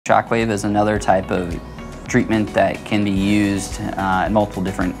Shockwave is another type of treatment that can be used in multiple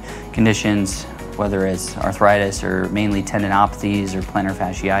different conditions, whether it's arthritis or mainly tendinopathies or plantar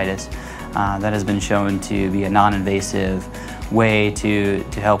fasciitis. That has been shown to be a non-invasive way to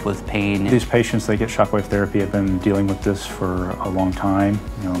help with pain. These patients that get shockwave therapy have been dealing with this for a long time,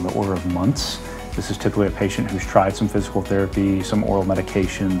 the order of months. This is typically a patient who's tried some physical therapy, some oral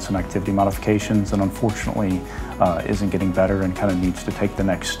medication, some activity modifications, and unfortunately isn't getting better and kind of needs to take the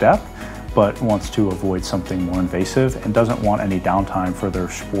next step, but wants to avoid something more invasive and doesn't want any downtime for their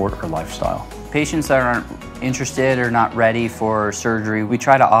sport or lifestyle. Patients that aren't interested or not ready for surgery, we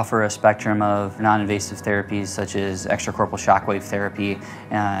try to offer a spectrum of non-invasive therapies such as extracorporeal shockwave therapy,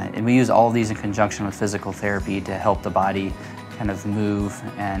 and we use all of these in conjunction with physical therapy to help the body kind of move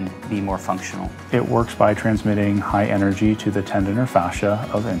and be more functional. It works by transmitting high energy to the tendon or fascia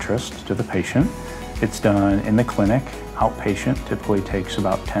of interest to the patient. It's done in the clinic, outpatient, typically takes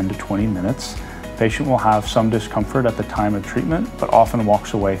about 10 to 20 minutes. The patient will have some discomfort at the time of treatment, but often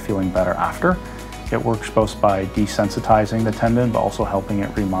walks away feeling better after. It works both by desensitizing the tendon, but also helping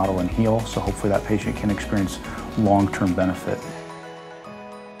it remodel and heal, so hopefully that patient can experience long-term benefit.